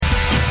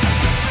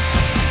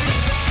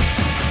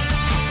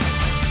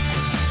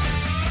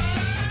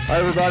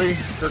everybody,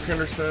 Kirk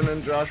Henderson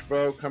and Josh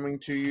Bowe coming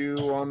to you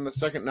on the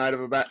second night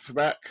of a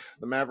back-to-back.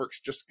 The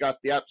Mavericks just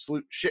got the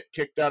absolute shit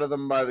kicked out of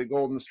them by the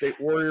Golden State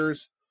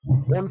Warriors,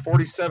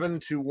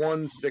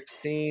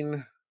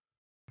 147-116.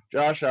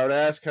 Josh, I would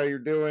ask how you're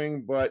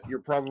doing, but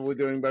you're probably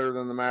doing better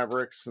than the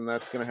Mavericks, and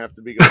that's going to have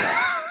to be good.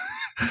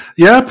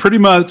 Yeah, pretty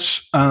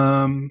much.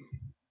 Man,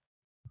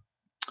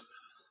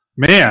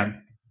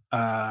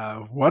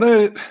 what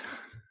a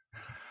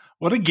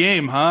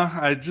game, huh?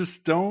 I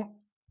just don't.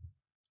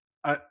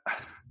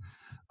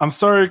 I'm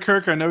sorry,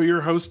 Kirk. I know you're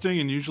hosting,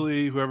 and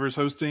usually whoever's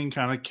hosting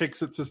kind of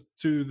kicks it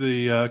to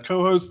the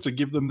co-host to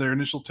give them their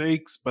initial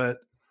takes. But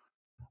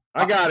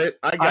I got it.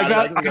 I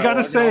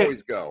gotta say,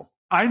 always go.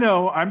 I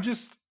know. I'm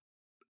just.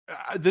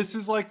 This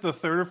is like the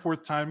third or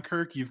fourth time,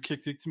 Kirk, you've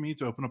kicked it to me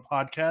to open a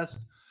podcast,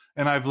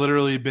 and I've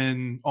literally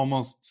been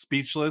almost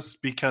speechless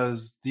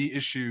because the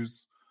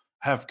issues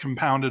have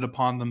compounded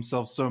upon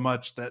themselves so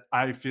much that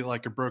I feel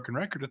like a broken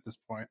record at this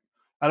point.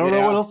 I don't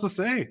know what else to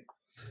say.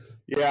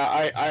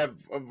 Yeah, I have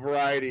a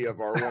variety of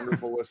our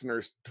wonderful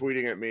listeners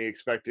tweeting at me,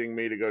 expecting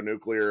me to go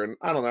nuclear, and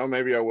I don't know,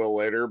 maybe I will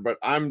later, but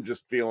I'm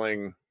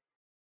feeling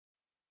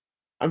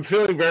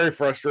very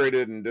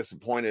frustrated and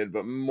disappointed,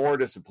 but more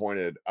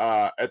disappointed.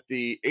 At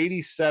the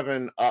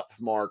 87 up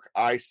mark,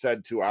 I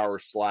said to our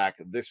Slack,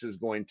 this is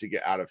going to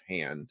get out of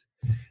hand.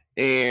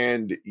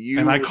 And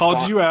I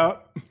called you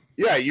out.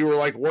 Yeah, you were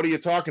like, what are you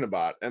talking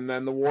about? And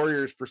then the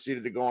Warriors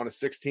proceeded to go on a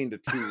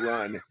 16-2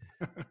 run.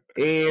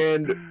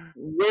 And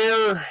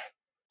where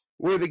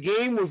the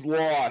game was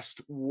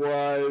lost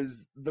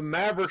was the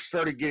Mavericks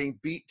started getting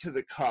beat to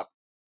the cup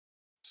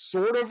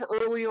sort of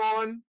early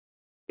on.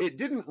 It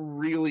didn't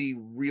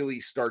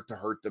really start to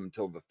hurt them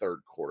till the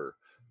third quarter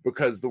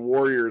because the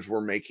Warriors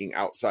were making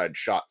outside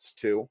shots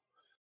too.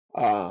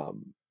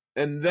 And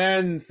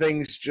then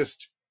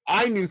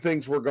I knew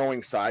things were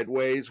going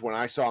sideways when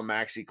I saw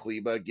Maxi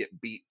Kleber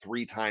get beat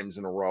 3 times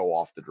in a row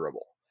off the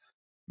dribble.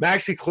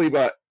 Maxi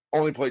Kleber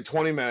only played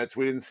 20 minutes.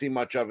 We didn't see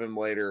much of him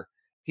later.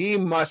 He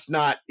must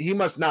not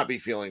be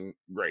feeling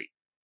great.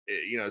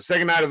 You know,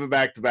 second night of a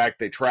back-to-back,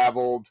 they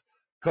traveled.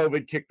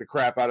 COVID kicked the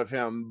crap out of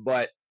him,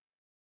 but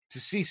to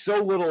see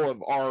so little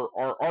of our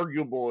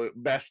arguable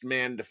best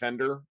man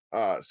defender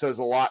says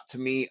a lot to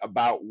me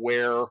about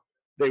where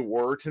they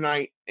were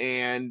tonight.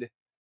 And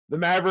the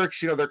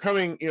Mavericks, they're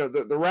coming,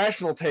 the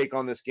rational take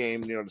on this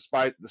game,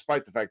 despite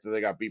the fact that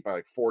they got beat by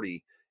like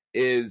 40,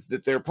 is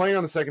that they're playing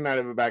on the second night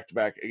of a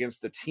back-to-back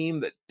against a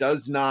team that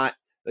does not,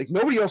 like,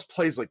 nobody else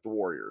plays like the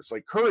Warriors.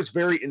 Like, Kerr is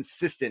very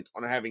insistent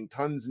on having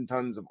tons and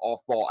tons of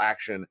off-ball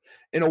action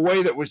in a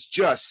way that was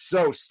just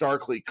so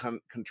starkly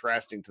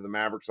contrasting to the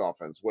Mavericks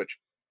offense, which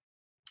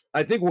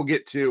I think we'll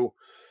get to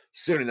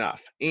soon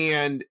enough.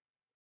 And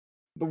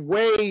the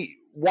way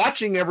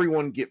watching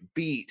everyone get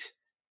beat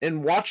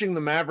and watching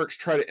the Mavericks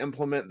try to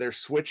implement their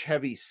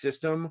switch-heavy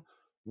system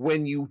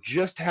when you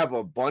just have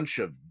a bunch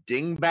of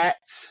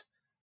dingbats,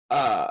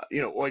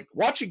 like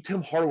watching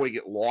Tim Hardaway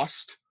get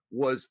lost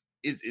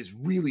is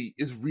really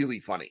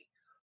funny.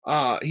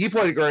 He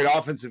played a great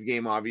offensive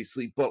game,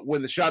 obviously, but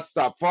when the shots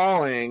stopped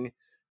falling,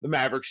 the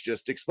Mavericks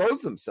just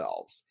exposed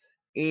themselves.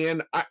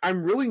 And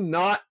I'm really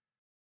not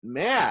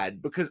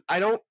mad because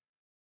at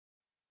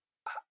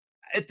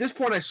this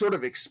point I sort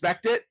of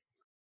expect it.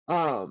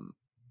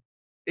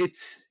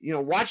 It's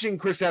watching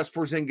Kristaps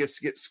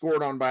Porzingis get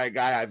scored on by a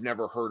guy I've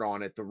never heard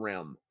on at the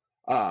rim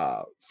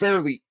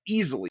fairly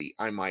easily,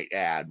 I might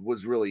add,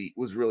 was really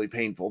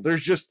painful.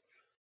 There's just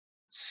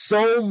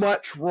so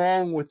much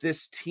wrong with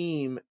this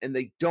team and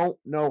they don't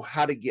know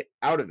how to get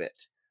out of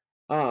it.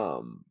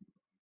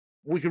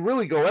 We could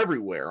really go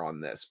everywhere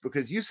on this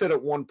because you said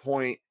at one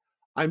point,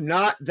 I'm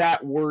not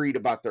that worried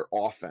about their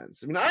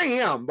offense. I mean, I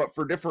am, but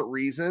for different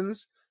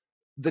reasons.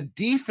 The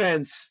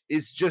defense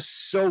is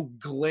just so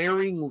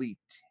glaringly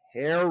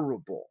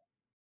terrible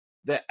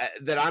that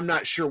I'm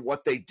not sure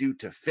what they do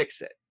to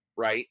fix it,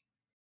 right?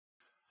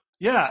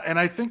 Yeah, and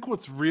I think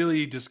what's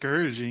really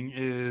discouraging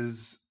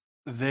is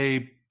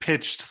they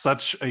pitched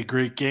such a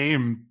great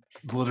game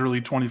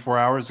literally 24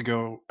 hours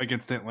ago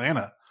against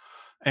Atlanta.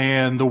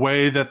 And the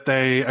way that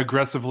they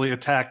aggressively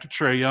attacked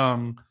Trae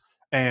Young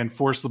and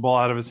forced the ball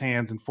out of his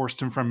hands and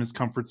forced him from his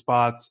comfort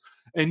spots.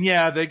 And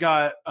yeah, they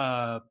got,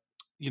 John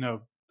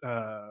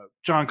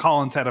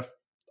Collins had an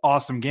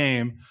awesome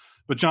game,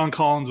 but John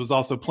Collins was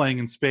also playing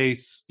in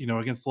space,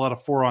 against a lot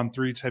of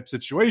 4-on-3 type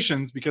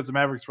situations because the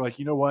Mavericks were like,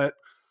 you know what?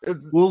 They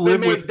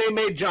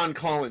made John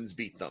Collins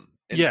beat them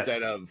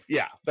instead of,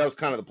 that was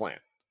kind of the plan.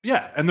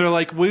 Yeah, and they're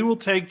like, we will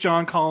take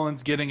John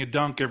Collins getting a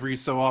dunk every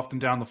so often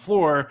down the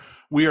floor.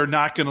 We are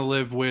not going to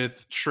live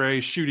with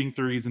Trae shooting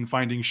threes and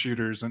finding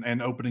shooters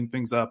and opening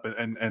things up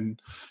and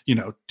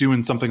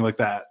doing something like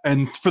that.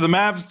 And for the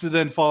Mavs to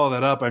then follow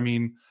that up, I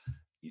mean,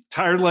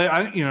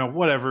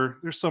 whatever.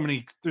 There's so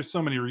many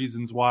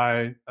reasons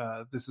why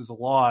this is a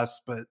loss,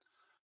 but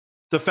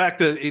the fact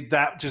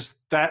that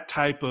that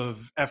type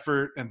of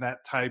effort and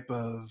that type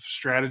of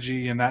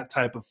strategy and that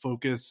type of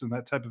focus and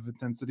that type of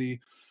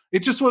intensity, it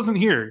just wasn't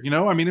here.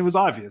 I mean, it was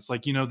obvious.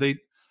 Like,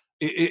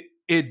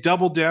 it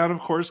doubled down, of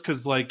course,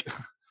 because like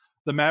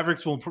the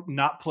Mavericks will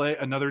not play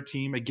another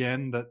team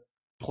again that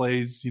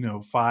plays,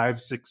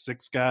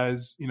 5-6-6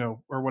 guys,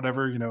 or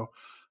whatever,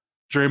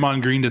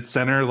 Draymond Green at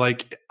center.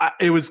 Like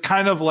it was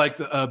kind of like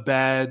a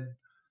bad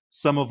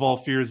sum of all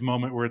fears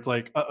moment where it's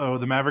like,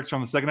 the Mavericks are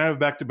on the second night of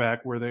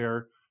back-to-back where they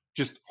are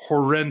just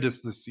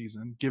horrendous this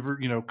season. Give her,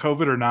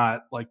 COVID or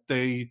not, like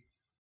they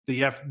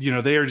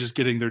are just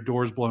getting their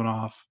doors blown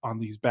off on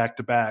these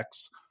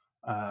back-to-backs.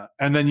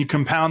 And then you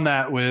compound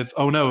that with,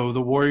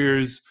 the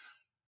Warriors,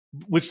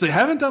 which they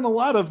haven't done a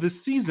lot of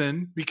this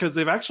season because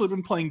they've actually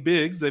been playing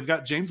bigs. They've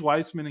got James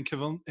Wiseman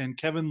and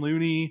Kevin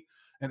Looney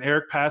and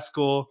Eric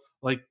Paschall.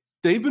 Like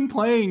they've been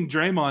playing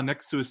Draymond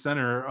next to a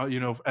center,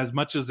 as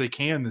much as they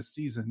can this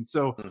season.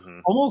 So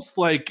almost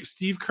like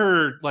Steve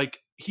Kerr, like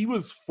he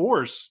was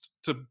forced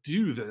to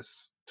do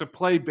this, to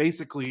play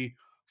basically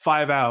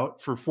 5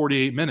 out for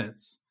 48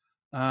 minutes.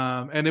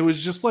 And it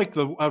was just like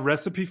a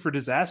recipe for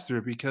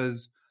disaster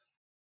because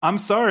I'm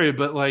sorry,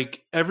 but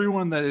like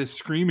everyone that is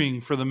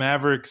screaming for the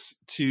Mavericks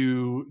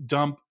to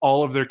dump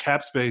all of their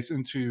cap space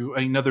into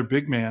another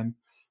big man,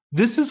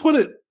 this is what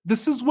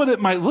it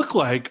might look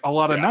like a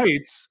lot of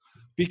nights,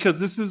 because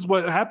this is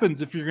what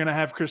happens if you're going to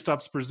have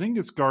Kristaps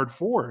Porzingis guard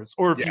fours,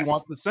 or if you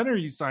want the center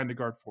you sign to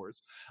guard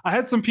fours. I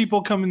had some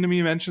people come into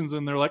me mentions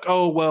and they're like,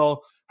 "Oh,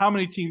 well, how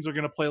many teams are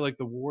going to play like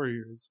the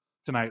Warriors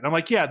tonight?" And I'm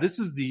like, yeah, this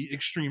is the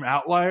extreme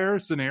outlier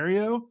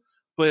scenario.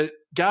 But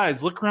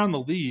guys, look around the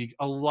league.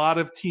 A lot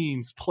of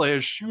teams play a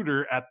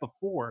shooter at the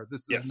 4.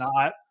 This is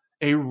not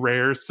a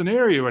rare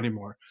scenario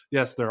anymore.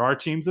 Yes, there are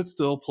teams that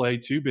still play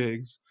 2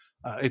 bigs.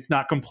 It's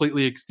not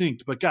completely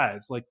extinct, but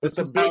guys, like this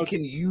is big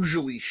can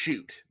usually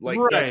shoot. Like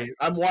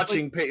I'm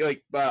watching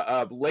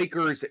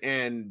Lakers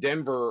and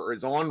Denver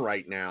is on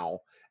right now,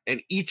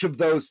 and each of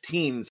those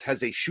teams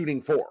has a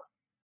shooting 4.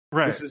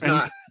 Right. This is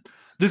not.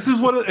 This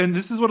is what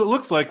it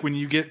looks like when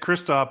you get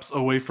Kristaps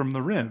away from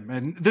the rim.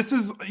 And this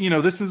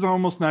is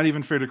almost not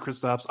even fair to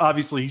Kristaps.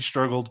 Obviously, he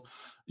struggled,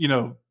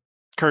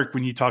 Kirk,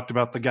 when you talked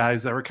about the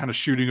guys that were kind of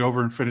shooting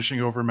over and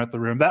finishing over him at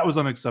the rim. That was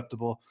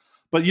unacceptable.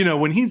 But,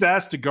 when he's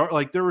asked to guard,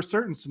 like there were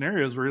certain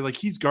scenarios where like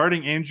he's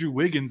guarding Andrew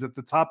Wiggins at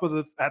the top of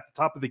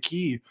the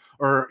key,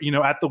 or,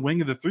 at the wing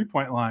of the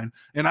 3-point line.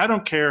 And I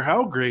don't care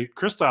how great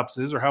Kristaps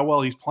is or how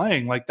well he's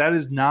playing. Like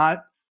that's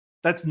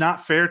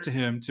not fair to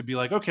him to be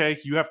like, okay,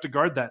 you have to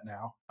guard that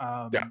now.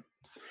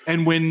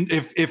 And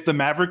if the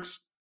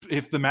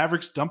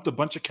Mavericks dumped a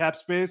bunch of cap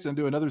space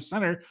into another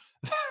center,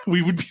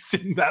 we would be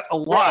seeing that a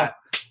lot.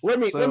 Let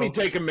me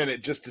take a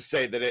minute just to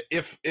say that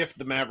if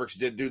the Mavericks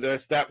did do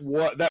this, that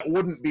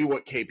wouldn't be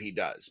what KP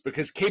does,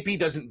 because KP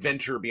doesn't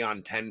venture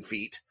beyond 10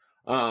 feet.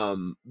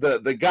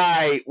 The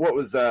guy, what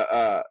was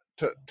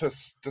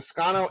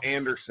Toscano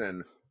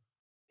Anderson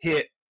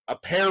hit a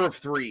pair of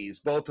threes,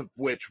 both of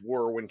which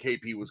were when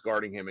KP was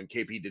guarding him, and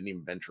KP didn't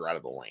even venture out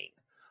of the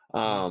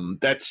lane.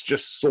 That's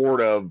just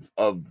sort of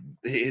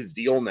his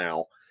deal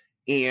now.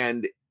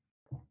 And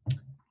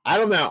I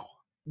don't know.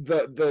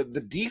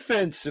 The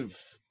defensive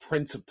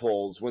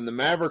principles, when the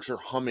Mavericks are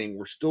humming,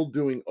 we're still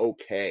doing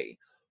okay.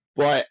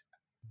 But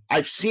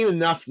I've seen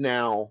enough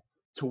now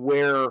to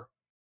where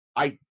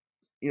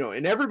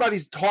and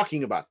everybody's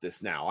talking about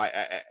this now.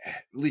 At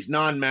least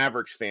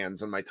non-Mavericks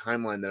fans on my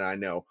timeline that I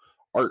know,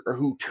 or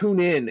who tune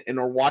in and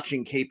are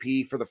watching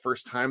KP for the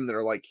first time, that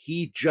are like,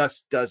 he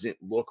just doesn't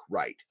look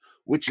right,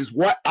 which is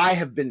what I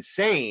have been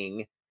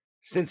saying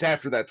since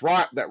after that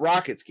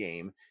Rockets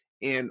game.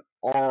 And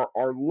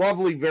our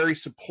lovely, very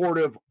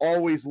supportive,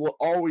 always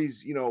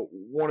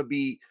want to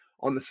be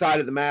on the side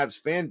of the Mavs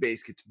fan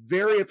base gets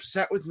very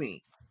upset with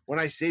me when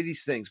I say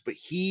these things, but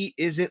he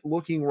isn't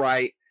looking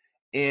right.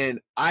 And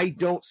I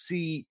don't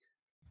see,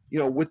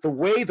 with the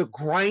way the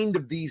grind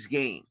of these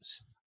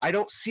games, I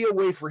don't see a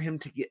way for him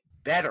to get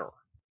better,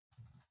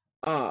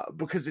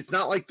 because it's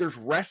not like there's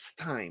rest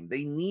time.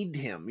 They need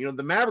him.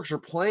 The Mavericks are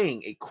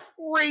playing a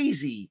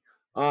crazy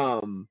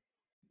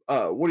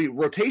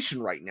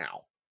rotation right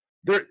now.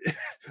 They're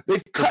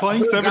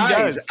playing 7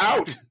 guys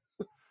out.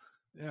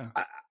 Yeah,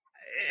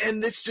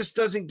 and this just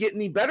doesn't get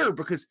any better,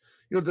 because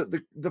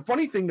the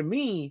funny thing to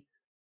me,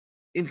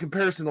 in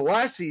comparison to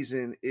last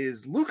season,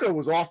 is Luka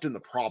was often the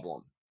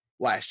problem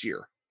last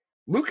year.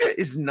 Luka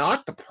is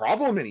not the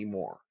problem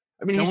anymore.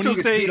 I mean,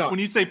 when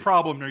you say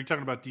problem, are you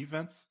talking about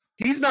defense?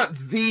 He's not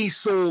the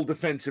sole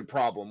defensive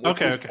problem, which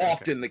was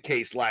often the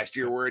case last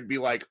year, where it'd be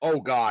like, oh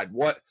God,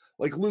 what?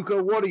 Like,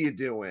 Luka, what are you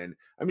doing?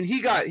 I mean,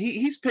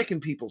 he's picking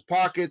people's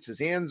pockets. His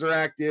hands are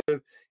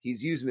active.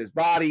 He's using his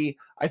body.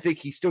 I think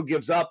he still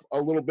gives up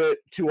a little bit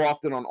too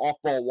often on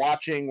off-ball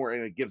watching,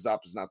 and gives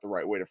up is not the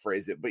right way to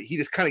phrase it, but he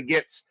just kind of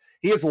gets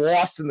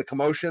lost in the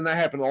commotion. That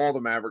happened to all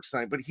the Mavericks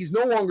tonight, but he's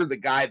no longer the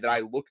guy that I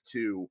look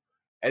to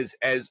as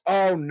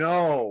oh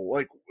no,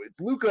 like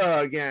it's Luka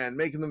again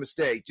making the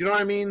mistake. Do you know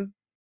what I mean?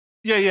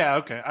 Yeah,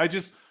 okay.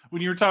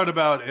 When you were talking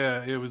about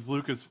it was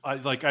Luka's, I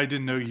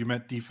didn't know you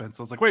meant defense.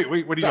 I was like, wait,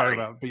 what are you talking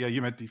about? But yeah,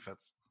 you meant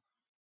defense.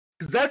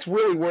 Because that's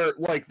really where,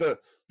 like, the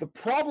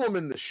problem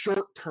in the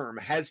short term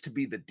has to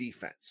be the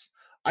defense.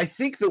 I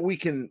think that we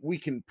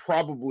can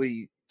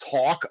probably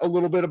talk a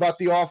little bit about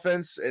the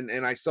offense,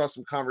 and I saw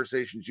some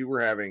conversations you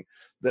were having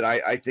that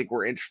I think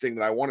were interesting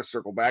that I want to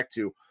circle back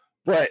to.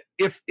 But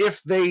if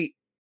they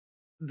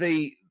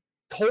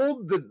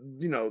told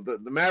the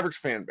Mavericks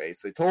fan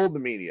base, they told the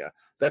media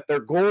that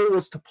their goal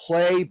was to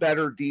play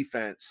better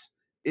defense,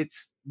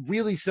 it's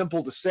really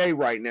simple to say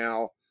right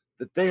now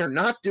that they are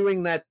not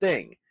doing that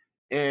thing.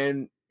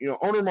 And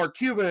owner Mark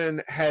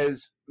Cuban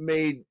has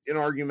made an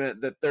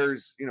argument that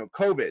there's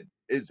COVID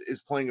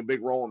is playing a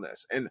big role in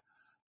this. And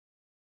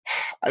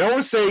I don't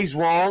want to say he's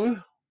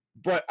wrong,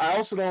 but I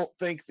also don't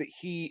think that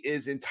he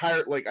is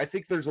entire. Like, I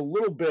think there's a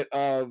little bit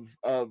of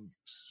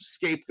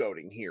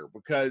scapegoating here,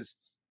 because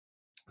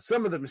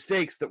some of the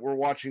mistakes that we're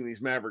watching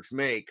these Mavericks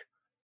make,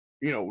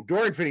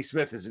 Dorian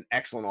Finney-Smith is an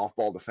excellent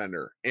off-ball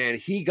defender, and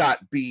he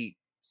got beat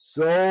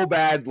so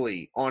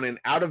badly on an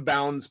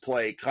out-of-bounds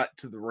play cut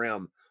to the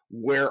rim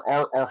where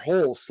our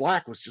whole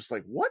slack was just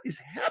like, what is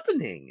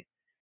happening?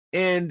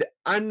 And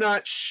I'm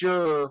not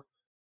sure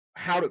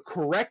how to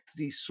correct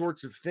these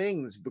sorts of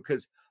things,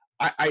 because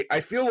I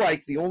feel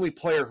like the only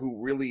player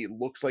who really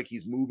looks like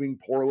he's moving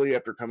poorly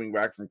after coming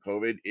back from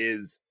COVID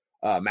is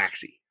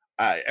Maxey.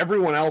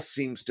 Everyone else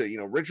seems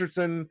to,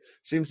 Richardson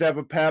seems to have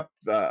a pep.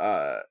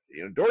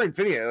 Dorian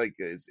Finney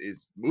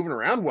is moving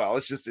around well.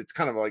 It's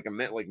kind of like a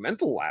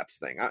mental lapse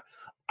thing.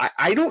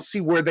 I don't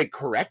see where they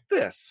correct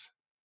this.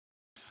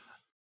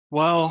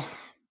 Well,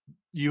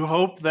 you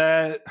hope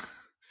that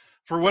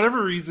for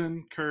whatever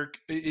reason, Kirk,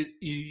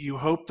 you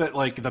hope that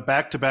like the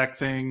back-to-back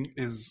thing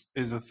is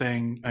a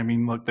thing. I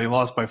mean, look, they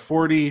lost by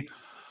 40.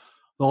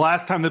 The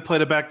last time they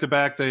played a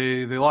back-to-back,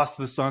 they lost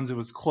to the Suns. It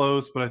was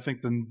close, but I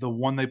think the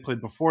one they played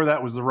before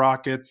that was the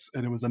Rockets,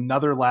 and it was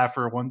another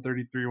laugher,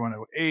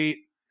 133-108.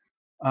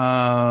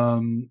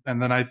 And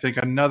then I think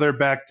another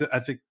I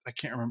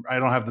can't remember. I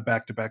don't have the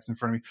back-to-backs in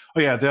front of me. Oh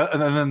yeah, and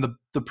then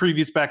the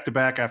previous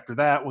back-to-back after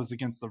that was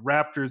against the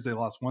Raptors. They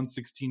lost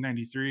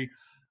 116-93.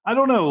 I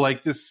don't know,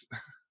 like this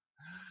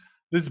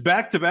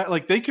back-to-back,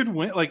 like they could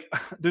win. Like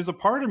there's a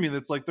part of me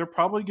that's like they're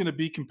probably going to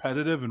be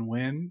competitive and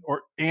win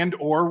or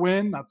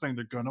win. Not saying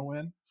they're going to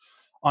win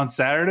on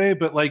Saturday,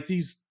 but like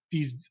the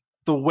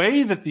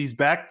way that these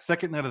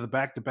second night of the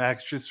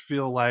back-to-backs just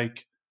feel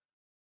like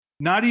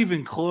not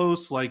even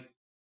close. Like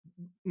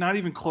not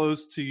even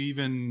close to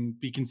even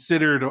be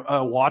considered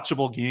a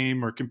watchable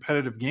game or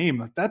competitive game.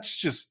 Like that's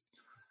just,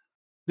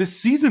 this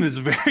season is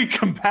very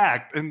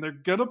compact, and they're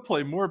going to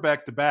play more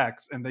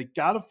back-to-backs, and they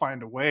got to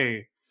find a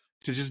way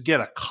to just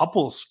get a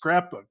couple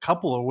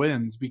of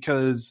wins,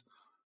 because,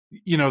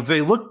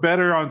 they look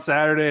better on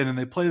Saturday, and then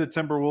they play the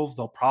Timberwolves.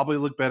 They'll probably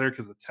look better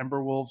because the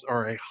Timberwolves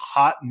are a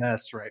hot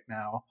mess right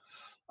now.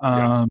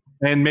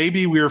 And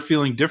maybe we are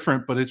feeling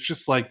different, but it's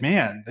just like,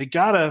 man, they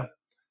gotta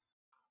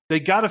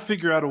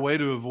figure out a way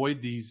to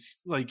avoid these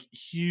like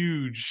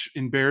huge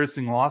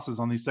embarrassing losses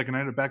on these second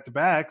night of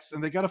back-to-backs.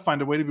 And they got to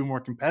find a way to be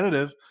more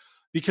competitive,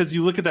 because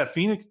you look at that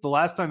Phoenix, the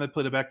last time they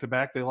played a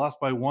back-to-back, they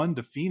lost by 1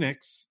 to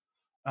Phoenix.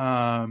 They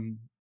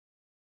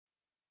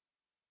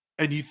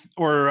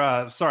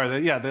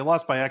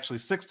lost by actually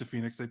 6 to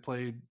Phoenix. They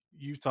played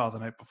Utah the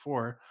night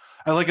before.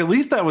 And like, at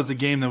least that was a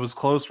game that was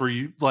close, where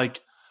you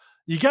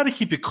got to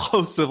keep it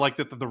close to like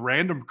the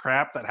random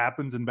crap that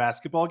happens in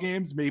basketball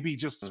games maybe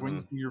just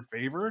swings in your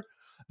favor.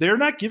 They're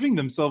not giving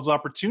themselves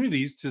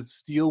opportunities to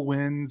steal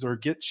wins or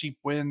get cheap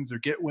wins or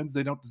get wins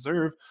they don't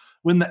deserve,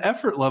 when the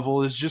effort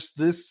level is just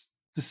this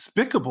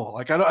despicable.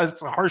 Like,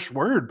 it's a harsh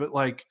word, but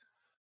like,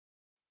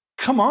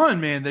 come on,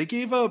 man. They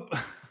gave up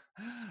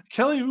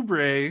Kelly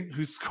Oubre,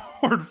 who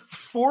scored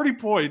 40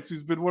 points,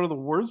 who's been one of the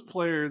worst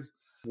players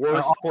in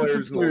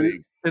the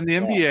league in the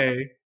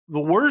NBA. The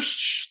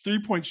worst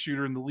three-point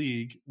shooter in the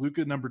league,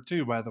 Luka number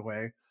 2, by the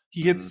way.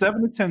 He hit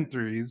 7 to 10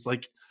 threes.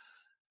 Like,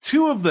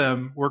 2 of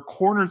them were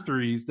corner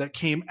threes that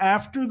came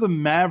after the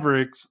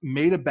Mavericks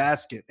made a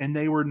basket. And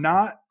they were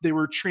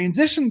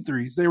transition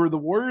threes. They were the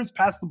Warriors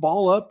passed the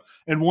ball up,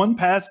 and one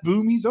pass,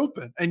 boom, he's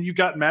open. And you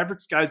got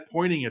Mavericks guys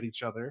pointing at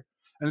each other.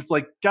 And it's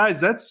like,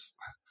 guys,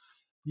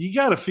 you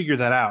got to figure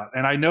that out.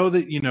 And I know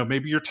that,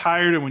 maybe you're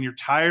tired, and when you're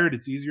tired,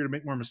 it's easier to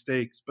make more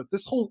mistakes. But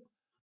this whole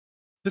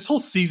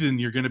season,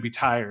 you're going to be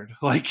tired.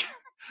 Like,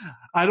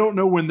 I don't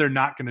know when they're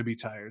not going to be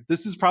tired.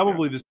 This is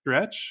probably the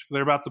stretch.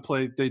 They're about to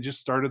play. They just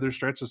started their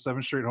stretch of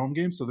 7 straight home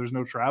games, so there's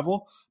no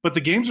travel. But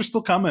the games are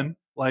still coming.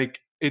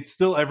 Like, it's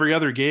still every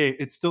other game.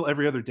 It's still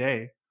every other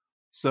day.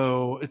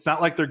 So it's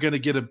not like they're going to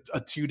get a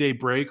 2-day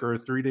break or a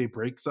 3-day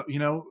break,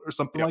 or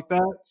something like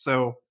that.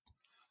 So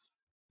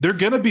they're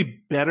going to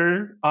be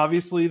better,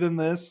 obviously, than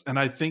this. And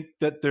I think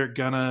that they're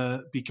going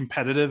to be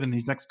competitive in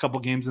these next couple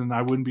games. And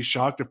I wouldn't be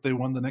shocked if they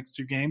won the next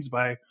 2 games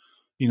by,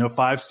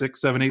 5,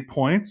 6, 7, 8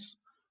 points.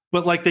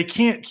 But like, they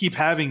can't keep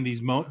having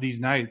these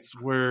nights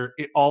where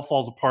it all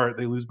falls apart.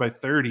 They lose by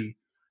 30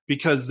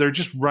 because they're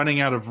just running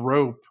out of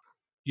rope.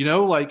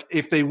 Like,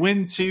 if they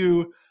win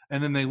 2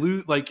 and then they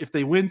lose, like if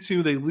they win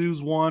 2, they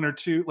lose 1 or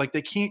 2. Like,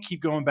 they can't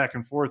keep going back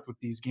and forth with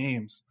these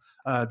games.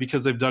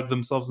 Because they've dug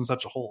themselves in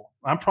such a hole.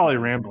 I'm probably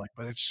rambling,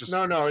 but it's just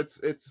no.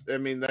 It's. I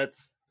mean,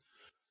 that's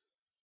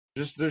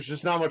there's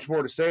just not much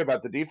more to say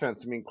about the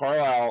defense. I mean,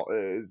 Carlisle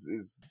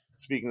is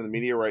speaking to the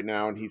media right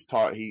now, and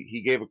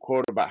he gave a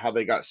quote about how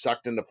they got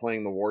sucked into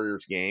playing the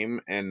Warriors game,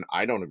 and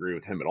I don't agree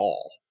with him at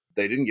all.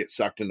 They didn't get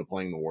sucked into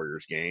playing the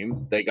Warriors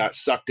game. They got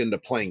sucked into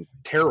playing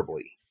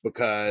terribly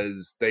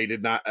because they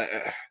did not.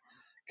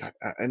 God,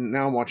 and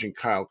now I'm watching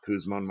Kyle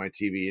Kuzma on my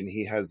TV, and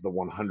he has the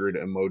 100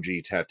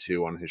 emoji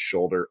tattoo on his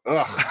shoulder.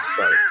 Ugh,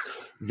 sorry,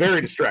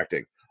 very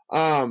distracting.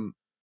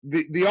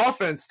 The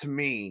offense to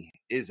me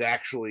is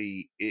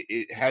actually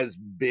it has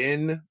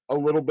been a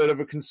little bit of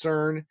a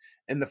concern,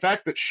 and the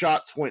fact that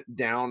shots went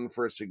down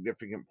for a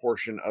significant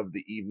portion of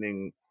the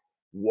evening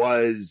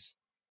was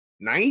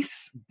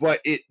nice, but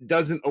it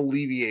doesn't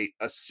alleviate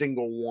a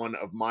single one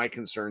of my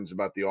concerns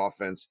about the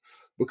offense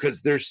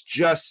because there's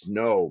just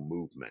no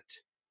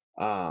movement.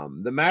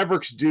 The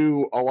Mavericks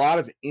do a lot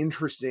of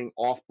interesting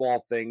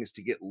off-ball things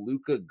to get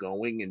Luka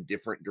going in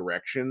different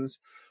directions.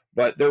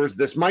 But there was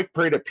this Mike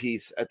Prada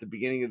piece at the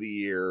beginning of the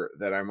year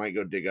that I might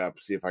go dig up,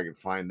 see if I can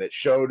find, that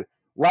showed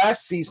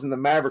last season the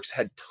Mavericks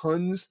had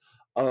tons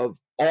of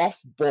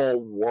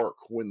off-ball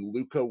work when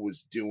Luka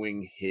was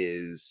doing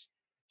his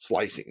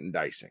slicing and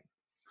dicing.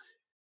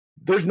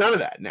 There's none of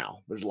that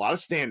now. There's a lot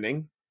of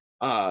standing.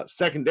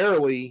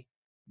 Secondarily,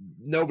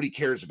 nobody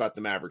cares about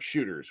the Maverick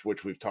shooters,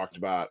 which we've talked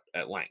about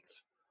at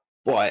length.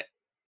 But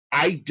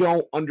I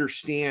don't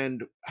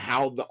understand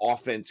how the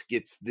offense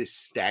gets this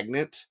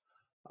stagnant.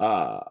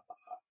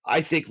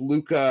 I think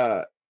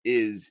Luka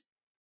is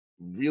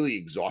really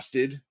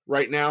exhausted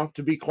right now,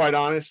 to be quite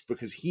honest,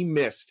 because he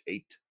missed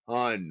a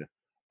ton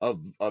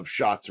of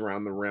shots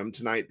around the rim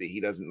tonight that he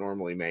doesn't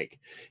normally make.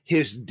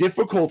 His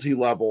difficulty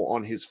level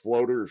on his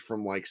floaters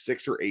from like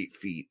 6 or 8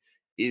 feet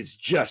is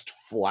just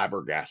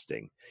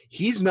flabbergasting.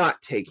 He's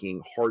not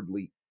taking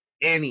hardly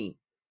any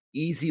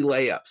easy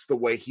layups the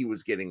way he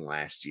was getting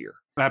last year.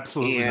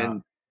 Absolutely and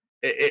not.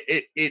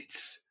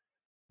 It's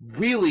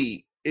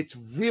really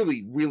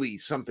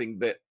something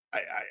that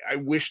I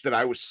wish that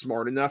I was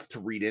smart enough to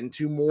read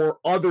into more,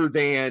 other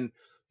than,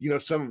 you know,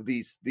 some of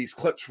these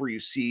clips where you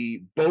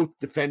see both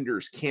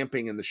defenders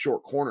camping in the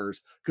short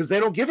corners because they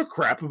don't give a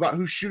crap about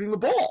who's shooting the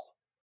ball.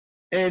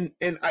 And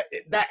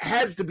that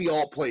has to be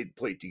all played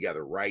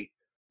together, right?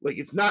 Like,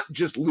 it's not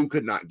just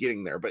Luka not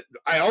getting there, but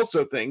I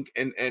also think,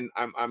 and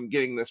I'm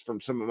getting this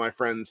from some of my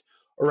friends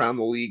around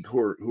the league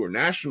who are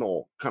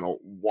national kind of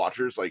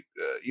watchers, like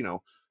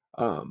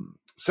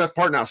Seth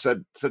Partnow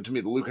said to me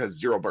that Luka has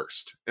zero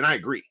burst, and I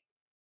agree,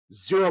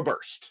 zero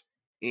burst.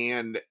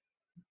 And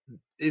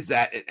is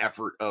that an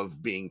effort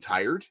of being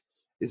tired?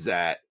 Is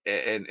that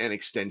an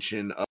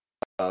extension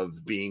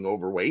of being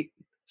overweight?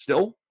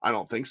 Still, I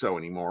don't think so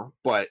anymore.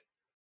 But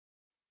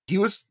he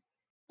was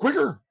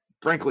quicker,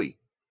 frankly,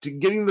 to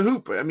getting the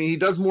hoop. I mean, he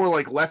does more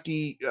like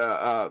lefty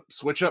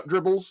switch up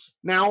dribbles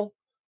now,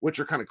 which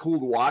are kind of cool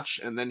to watch.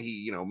 And then he,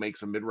 you know,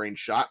 makes a mid-range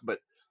shot. But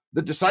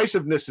the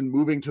decisiveness in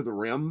moving to the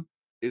rim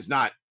is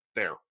not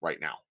there right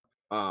now.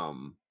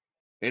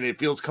 And it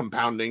feels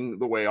compounding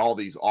the way all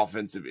these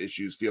offensive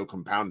issues feel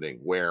compounding,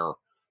 where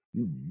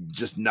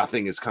just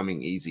nothing is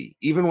coming easy.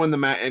 Even when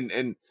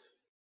and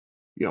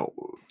you know,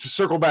 to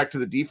circle back to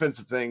the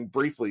defensive thing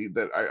briefly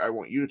that I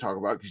want you to talk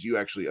about, because you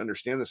actually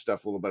understand this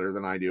stuff a little better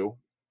than I do.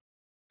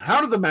 How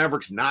do the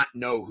Mavericks not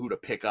know who to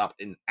pick up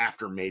in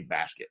after made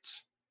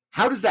baskets?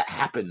 How does that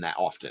happen that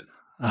often?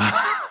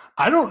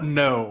 I don't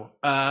know.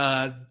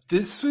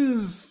 This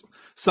is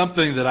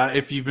something that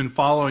if you've been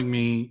following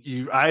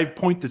me, I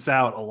point this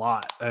out a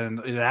lot, and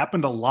it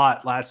happened a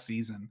lot last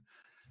season.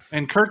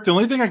 And Kirk, the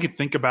only thing I could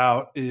think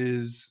about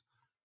is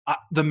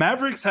the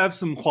Mavericks have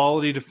some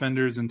quality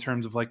defenders in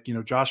terms of, like, you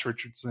know, Josh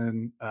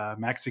Richardson,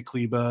 Maxi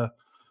Kleber,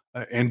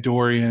 and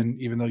Dorian,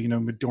 even though, you know,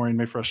 Dorian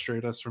may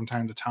frustrate us from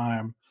time to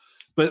time.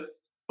 But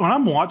when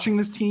I'm watching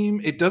this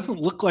team, it doesn't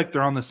look like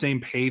they're on the same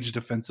page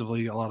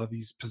defensively a lot of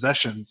these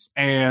possessions.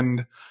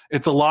 And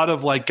it's a lot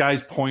of like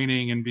guys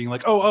pointing and being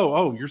like,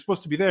 oh, you're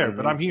supposed to be there,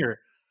 but I'm here.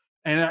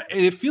 And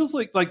it feels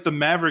like the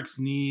Mavericks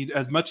need,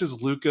 as much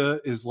as Luka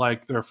is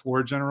like their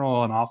floor general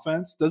on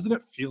offense, doesn't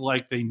it feel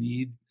like they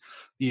need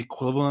the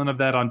equivalent of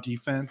that on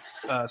defense?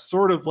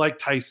 Sort of like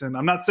Tyson.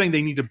 I'm not saying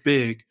they need a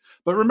big,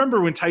 but remember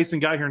when Tyson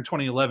got here in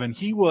 2011,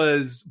 he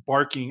was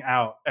barking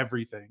out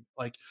everything.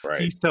 Like,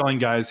 He's telling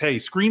guys, hey,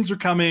 screens are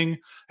coming.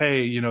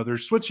 Hey, you know, they're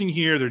switching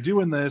here. They're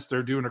doing this.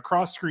 They're doing a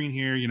cross screen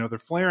here. You know, they're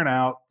flaring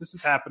out. This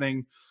is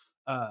happening.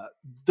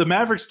 The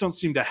Mavericks don't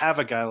seem to have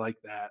a guy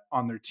like that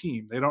on their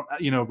team. They don't,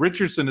 you know,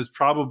 Richardson is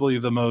probably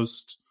the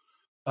most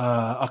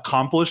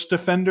accomplished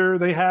defender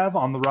they have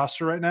on the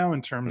roster right now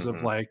in terms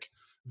of like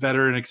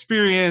veteran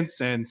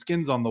experience and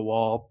skins on the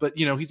wall. But,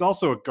 you know, he's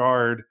also a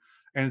guard,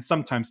 and it's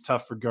sometimes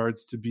tough for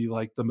guards to be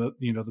like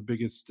the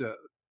biggest,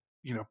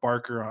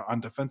 barker on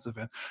defensive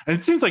end. And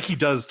it seems like he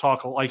does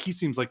talk, like he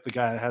seems like the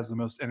guy that has the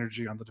most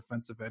energy on the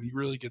defensive end. He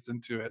really gets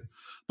into it.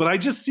 But I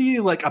just see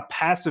like a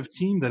passive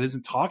team that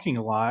isn't talking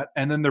a lot,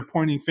 and then they're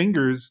pointing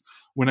fingers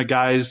when a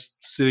guy's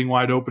sitting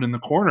wide open in the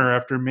corner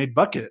after a made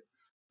bucket.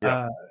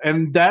 Yeah.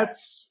 And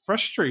that's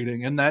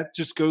frustrating. And that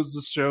just goes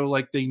to show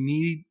like they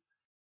need,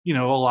 you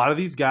know, a lot of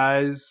these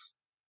guys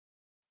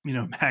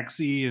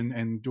Maxey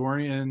and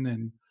Dorian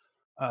and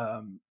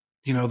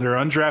they're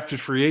undrafted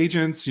free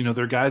agents.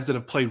 They're guys that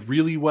have played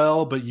really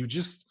well, but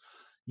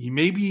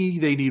maybe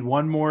they need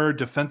one more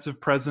defensive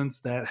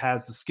presence that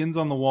has the skins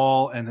on the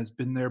wall and has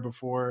been there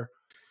before.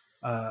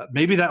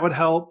 Maybe that would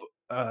help.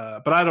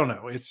 But I don't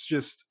know. It's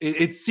just,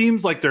 it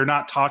seems like they're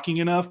not talking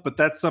enough, but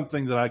that's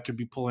something that I could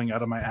be pulling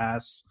out of my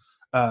ass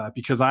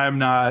because I am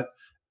not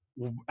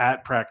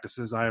at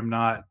practices. I am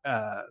not,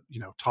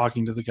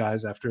 talking to the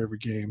guys after every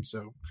game.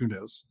 So who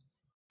knows?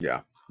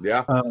 Yeah.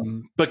 Yeah.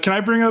 But can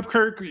I bring up,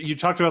 Kirk? You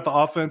talked about the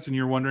offense and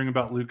you're wondering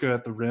about Luka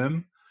at the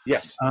rim.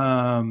 Yes.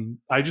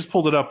 I just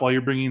pulled it up while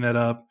you're bringing that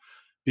up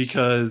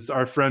because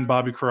our friend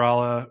Bobby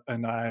Corrala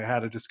and I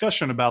had a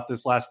discussion about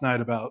this last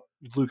night about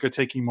Luka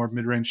taking more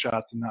mid-range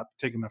shots and not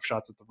taking enough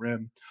shots at the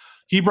rim.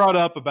 He brought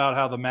up about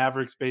how the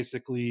Mavericks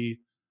basically,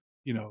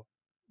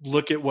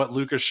 look at what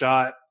Luka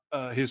shot,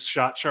 his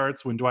shot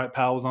charts when Dwight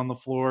Powell was on the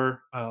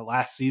floor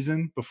last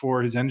season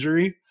before his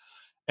injury.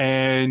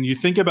 And you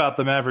think about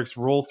the Mavericks'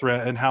 roll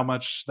threat and how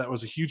much that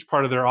was a huge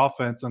part of their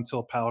offense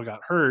until Powell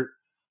got hurt.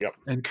 Yep.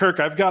 And Kirk,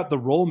 I've got the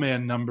roll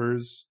man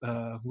numbers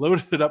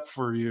loaded up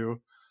for you.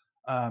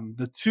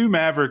 The two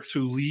Mavericks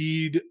who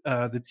lead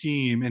the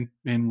team in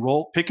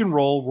pick and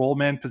roll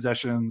man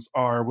possessions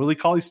are Willie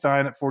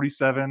Cauley-Stein at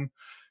 47,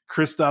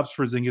 Kristaps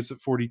Porzingis at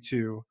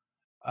 42.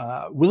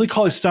 Willie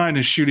Cauley-Stein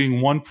is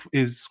scoring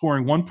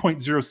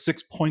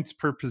 1.06 points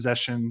per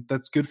possession.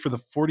 That's good for the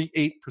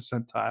 48th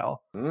percentile.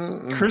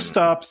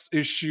 Kristaps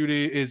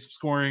is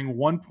scoring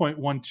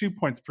 1.12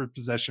 points per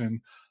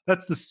possession.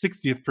 That's the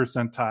 60th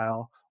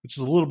percentile, which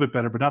is a little bit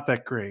better, but not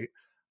that great.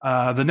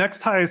 The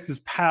next highest is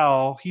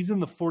Powell. He's in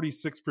the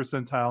 46th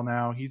percentile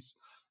now. He's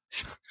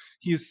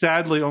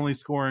sadly only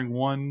scoring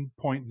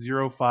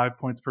 1.05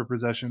 points per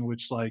possession,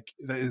 which that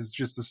is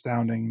just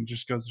astounding and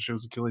just goes to show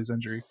his Achilles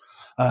injury.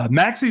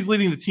 Maxey's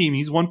leading the team.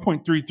 He's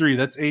 1.33.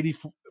 That's 80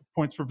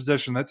 points per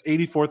possession. That's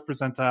 84th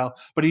percentile,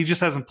 but he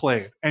just hasn't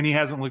played and he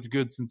hasn't looked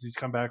good since he's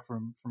come back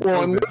from well,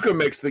 COVID. And Luka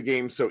makes the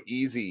game so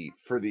easy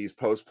for these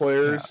post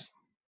players. Yeah.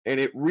 And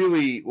it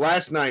really,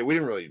 last night, we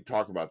didn't really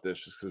talk about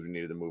this just because we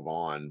needed to move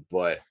on,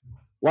 but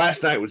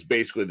last night was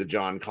basically the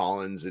John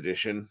Collins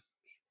edition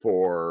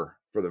for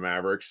the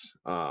Mavericks.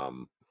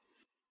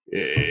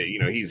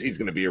 He's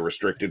going to be a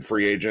restricted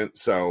free agent,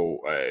 so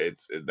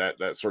it's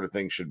that sort of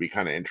thing should be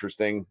kind of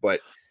interesting. But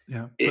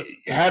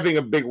having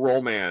a big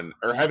roll man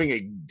or having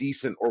a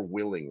decent or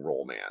willing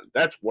roll man,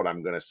 that's what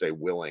I'm going to say.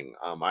 Willing.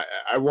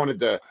 I wanted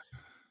to.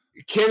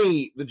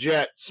 Kenny the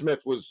Jet Smith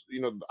was,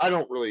 I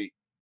don't really.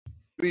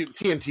 The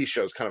TNT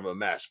show is kind of a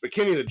mess, but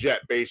Kenny the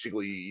Jet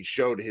basically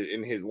showed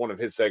one of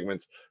his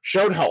segments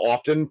showed how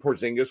often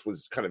Porzingis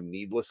was kind of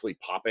needlessly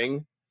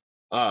popping,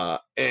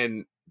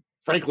 and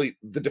frankly,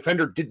 the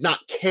defender did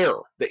not care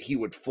that he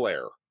would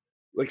flare.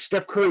 Like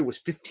Steph Curry was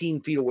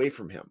 15 feet away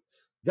from him.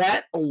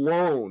 That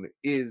alone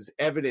is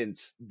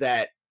evidence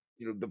that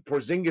the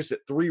Porzingis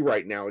at 3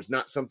 right now is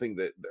not something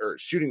or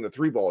shooting the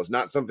 3 ball is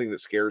not something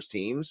that scares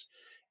teams,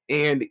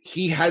 and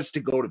he has to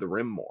go to the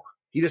rim more.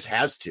 He just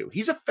has to.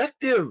 He's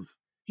effective.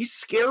 He's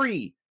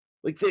scary.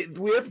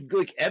 We have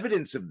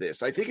evidence of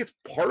this. I think it's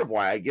part of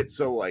why I get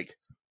so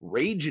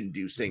rage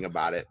inducing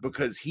about it,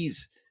 because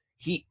he's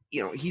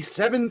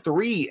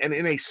 7'3", and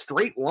in a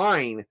straight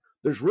line,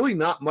 there's really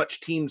not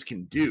much teams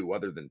can do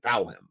other than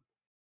foul him.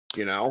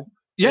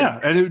 Yeah,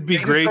 and it would be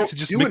great to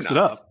just mix it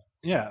up.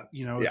 Yeah,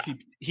 Yeah.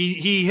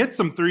 He hit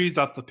some threes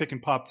off the pick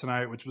and pop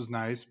tonight, which was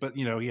nice, but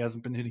he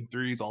hasn't been hitting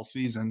threes all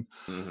season.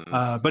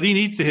 Mm-hmm. But he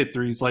needs to hit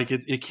threes.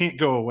 It can't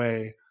go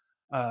away.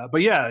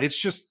 But yeah, it's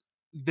just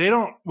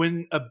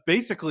when a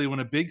big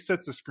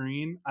sets a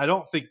screen, I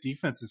don't think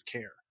defenses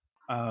care.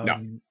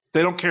 No.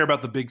 They don't care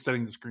about the big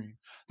setting the screen.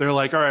 They're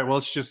like, all right, well,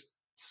 let's just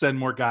send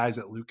more guys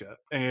at Luka.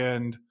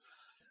 And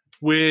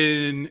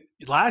when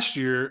last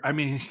year,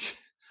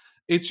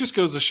 it just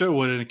goes to show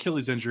what an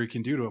Achilles injury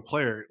can do to a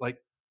player.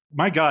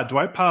 My God,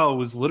 Dwight Powell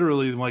was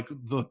literally one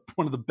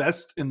of the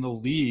best in the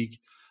league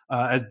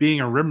as being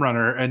a rim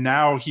runner, and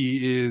now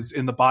he is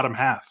in the bottom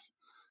half.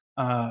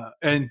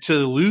 And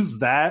to lose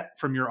that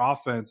from your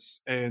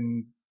offense,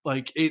 and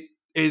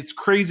it's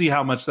crazy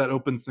how much that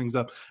opens things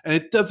up. And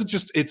it doesn't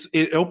just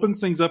it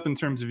opens things up in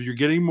terms of you're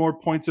getting more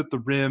points at the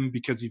rim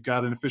because you've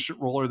got an efficient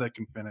roller that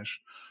can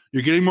finish.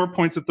 You're getting more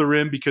points at the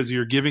rim because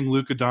you're giving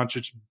Luka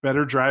Doncic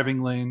better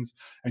driving lanes,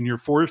 and you're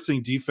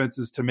forcing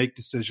defenses to make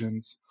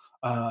decisions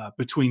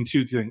between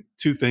two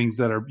things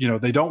that are,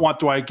 they don't want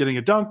Dwight getting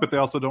a dunk, but they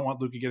also don't want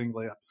Luka getting a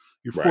layup.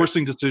 You're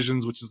forcing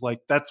decisions, which is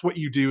that's what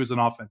you do as an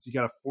offense. You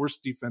got to force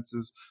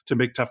defenses to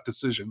make tough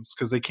decisions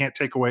because they can't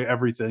take away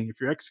everything if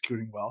you're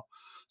executing well.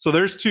 So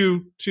there's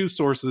two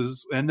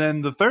sources. And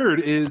then the third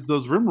is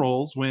those rim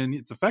rolls when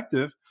it's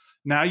effective.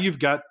 Now you've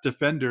got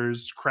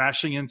defenders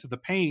crashing into the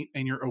paint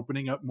and you're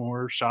opening up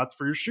more shots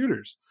for your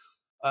shooters.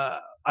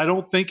 I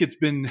don't think it's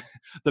been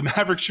the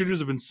Maverick shooters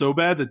have been so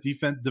bad that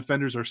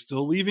defenders are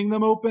still leaving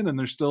them open and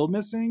they're still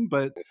missing,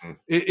 but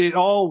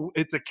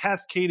it's a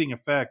cascading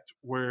effect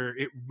where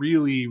it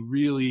really,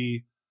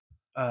 really,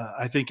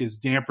 I think is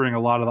dampening a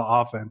lot of the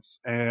offense.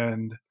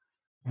 And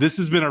this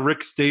has been a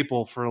Rick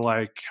staple for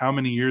like how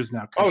many years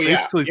now? Oh, yeah.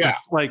 Basically,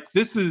 it's like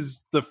this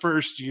is the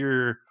first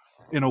year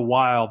in a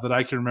while that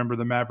I can remember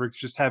the Mavericks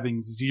just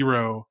having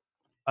zero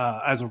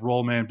as a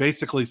role man,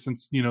 basically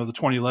since, the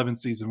 2011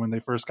 season when they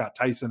first got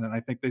Tyson. And I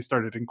think they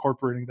started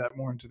incorporating that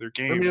more into their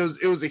game. I mean,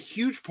 it was a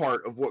huge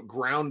part of what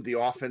ground the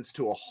offense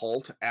to a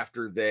halt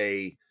after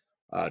they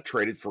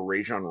traded for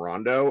Rajon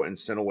Rondo and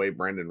sent away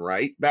Brandon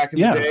Wright back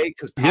in the day,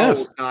 because Powell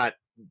was not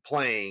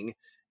playing.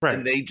 Right.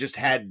 And they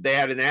had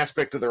an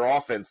aspect of their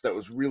offense that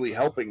was really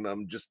helping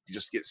them just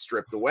get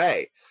stripped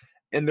away.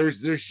 And there's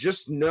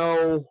just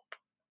no,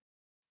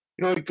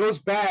 it goes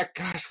back,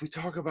 gosh, we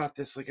talk about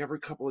this like every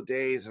couple of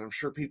days, and I'm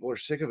sure people are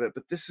sick of it,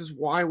 but this is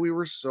why we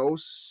were so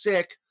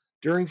sick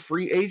during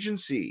free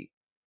agency.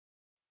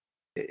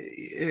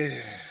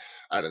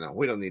 I don't know.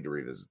 We don't need to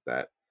revisit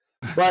that.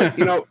 But,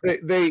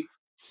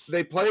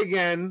 they play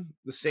again,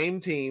 the same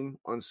team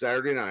on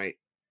Saturday night,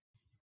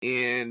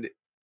 and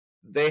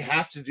they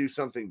have to do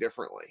something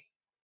differently.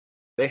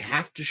 They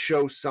have to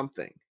show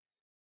something.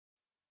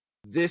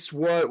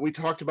 We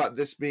talked about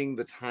this being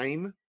the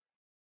time.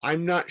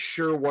 I'm not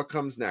sure what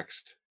comes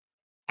next.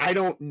 I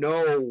don't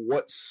know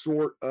what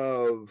sort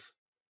of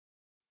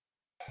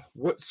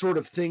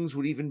things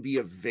would even be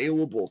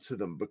available to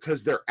them,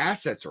 because their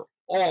assets are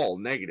all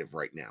negative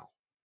right now.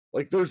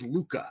 Like, there's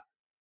Luka.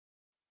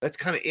 That's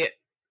kind of it.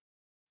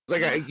 It's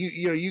like,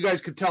 you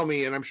guys could tell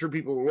me, and I'm sure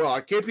people will,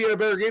 KP had a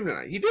better game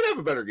tonight. He did have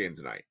a better game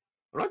tonight.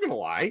 I'm not going to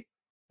lie.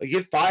 Like, he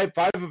hit 5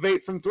 of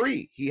 8 from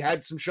 3. He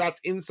had some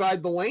shots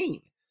inside the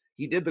lane.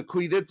 He did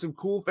some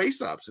cool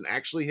face-ups and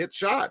actually hit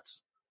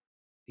shots.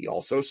 He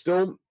also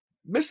still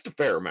missed a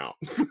fair amount.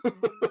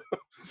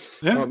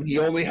 Yeah. He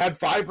only had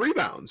 5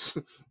 rebounds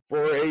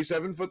for a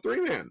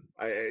 7'3" man.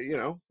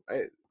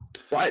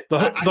 But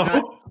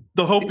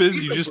the hope is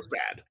you just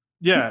bad.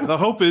 Yeah, the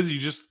hope is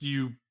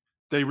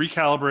they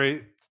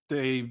recalibrate.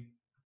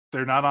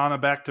 They're not on a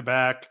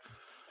back-to-back.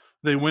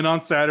 They win on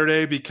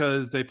Saturday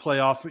because they play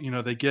off,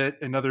 they get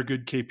another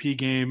good KP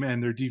game,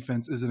 and their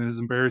defense isn't as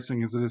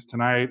embarrassing as it is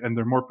tonight, and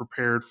they're more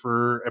prepared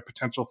for a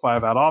potential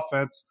 5-out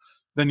offense.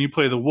 Then you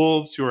play the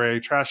Wolves, who are a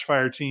trash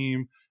fire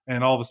team,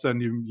 and all of a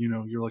sudden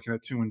you're looking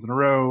at 2 wins in a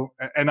row.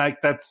 And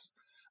that's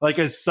like,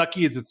 as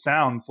sucky as it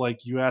sounds,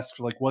 like you ask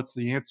like, what's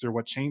the answer?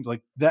 What changed?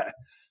 Like that,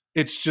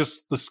 it's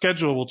just the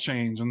schedule will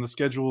change, and the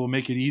schedule will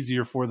make it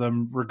easier for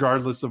them,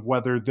 regardless of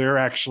whether they're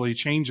actually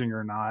changing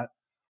or not.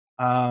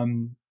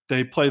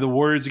 They play the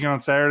Warriors again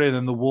on Saturday,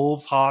 then the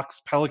Wolves, Hawks,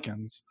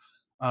 Pelicans.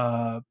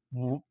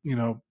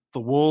 The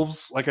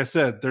Wolves, like I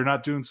said, they're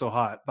not doing so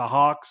hot. The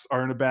Hawks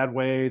are in a bad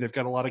way. They've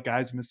got a lot of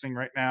guys missing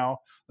right now.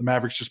 The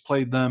Mavericks just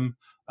played them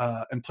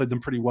and played them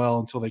pretty well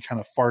until they kind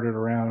of farted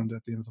around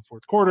at the end of the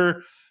fourth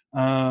quarter.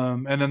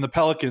 And then the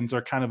Pelicans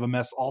are kind of a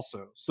mess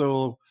also.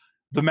 So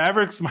the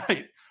Mavericks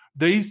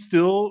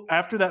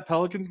after that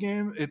Pelicans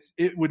game,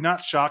 it would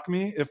not shock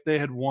me if they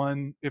had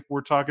won, if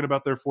we're talking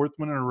about their 4th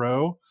win in a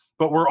row,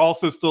 but we're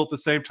also still at the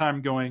same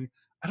time going,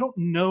 I don't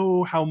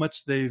know how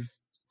much they've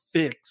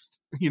fixed,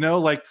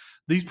 like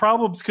these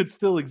problems could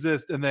still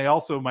exist, and they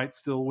also might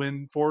still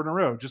win 4 in a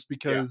row just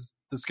because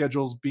the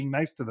schedule's being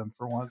nice to them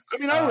for once. I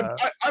mean,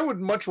 I would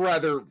much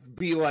rather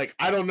be like,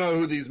 I don't know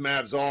who these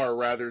Mavs are,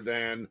 rather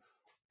than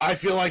I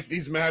feel like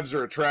these Mavs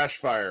are a trash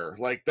fire.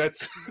 Like,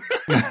 that's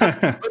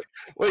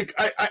like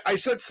I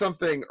said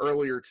something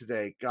earlier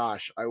today.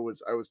 Gosh, I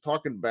was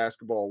talking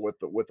basketball with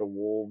the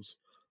Wolves,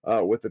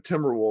 with the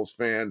Timberwolves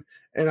fan,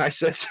 and I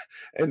said,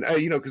 and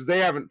because they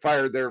haven't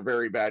fired their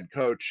very bad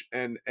coach,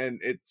 and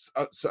it's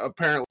so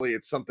apparently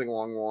it's something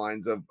along the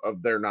lines of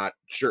they're not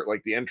sure,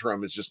 like the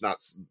interim is just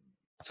not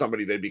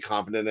somebody they'd be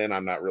confident in.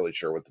 I'm not really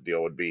sure what the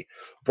deal would be,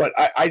 but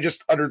I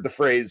just uttered the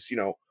phrase,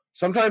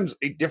 sometimes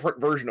a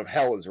different version of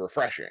hell is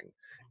refreshing.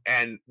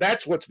 And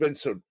that's what's been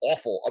so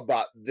awful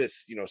about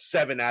this,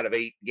 7 out of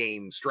 8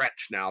 game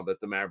stretch now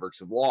that the Mavericks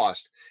have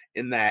lost,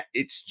 in that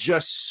it's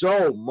just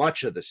so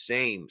much of the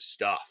same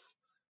stuff.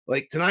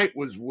 Like, tonight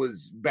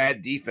was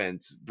bad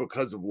defense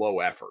because of low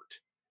effort.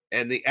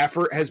 And the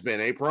effort has been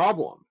a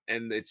problem,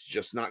 and it's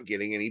just not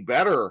getting any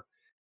better.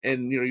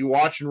 And, you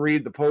watch and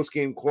read the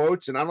post-game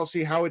quotes, and I don't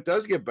see how it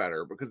does get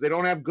better, because they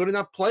don't have good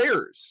enough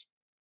players.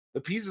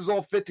 The pieces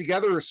all fit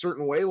together a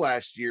certain way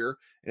last year,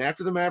 and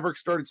after the Mavericks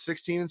started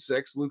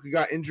 16-6, Luka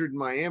got injured in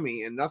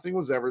Miami, and nothing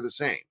was ever the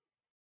same.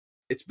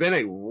 It's been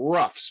a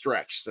rough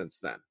stretch since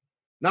then.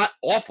 Not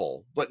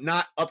awful, but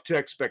not up to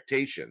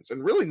expectations,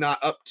 and really not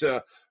up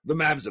to the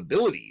Mavs'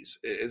 abilities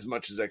as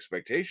much as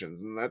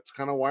expectations, and that's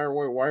kind of why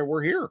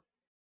we're here.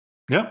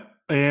 Yep,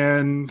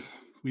 and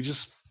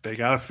they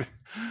gotta.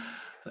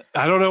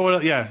 I don't know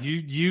what. Yeah,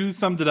 you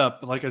summed it up.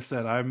 But like I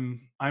said,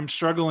 I'm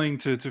struggling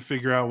to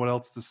figure out what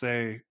else to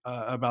say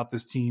about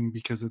this team,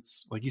 because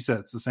it's, like you said,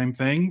 it's the same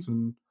things,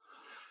 and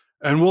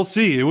we'll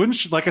see. It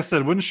wouldn't, like I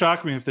said, it wouldn't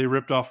shock me if they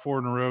ripped off 4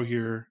 in a row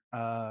here,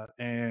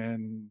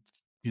 and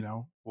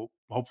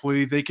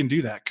hopefully they can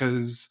do that,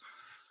 because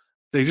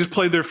they just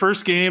played their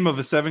first game of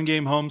a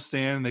 7-game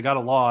homestand, and they got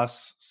a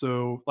loss.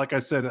 So, like I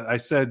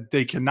said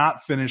they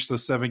cannot finish the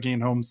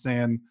 7-game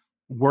homestand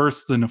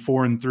worse than a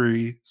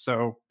 4-3.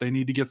 So they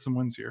need to get some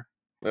wins here.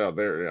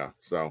 Yeah.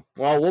 So,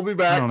 well, we'll be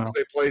back.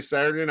 They play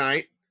Saturday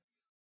night.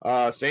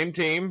 Same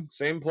team,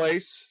 same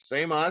place,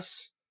 same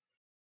us.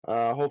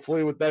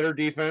 Hopefully with better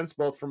defense,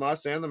 both from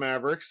us and the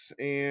Mavericks.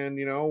 And,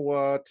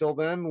 till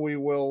then, we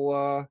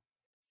will,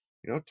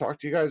 talk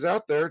to you guys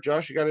out there.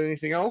 Josh, you got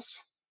anything else?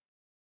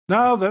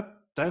 No,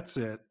 that's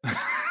it.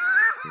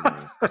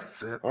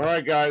 That's it. All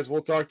right, guys.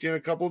 We'll talk to you in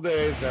a couple of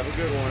days. Have a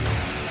good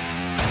one.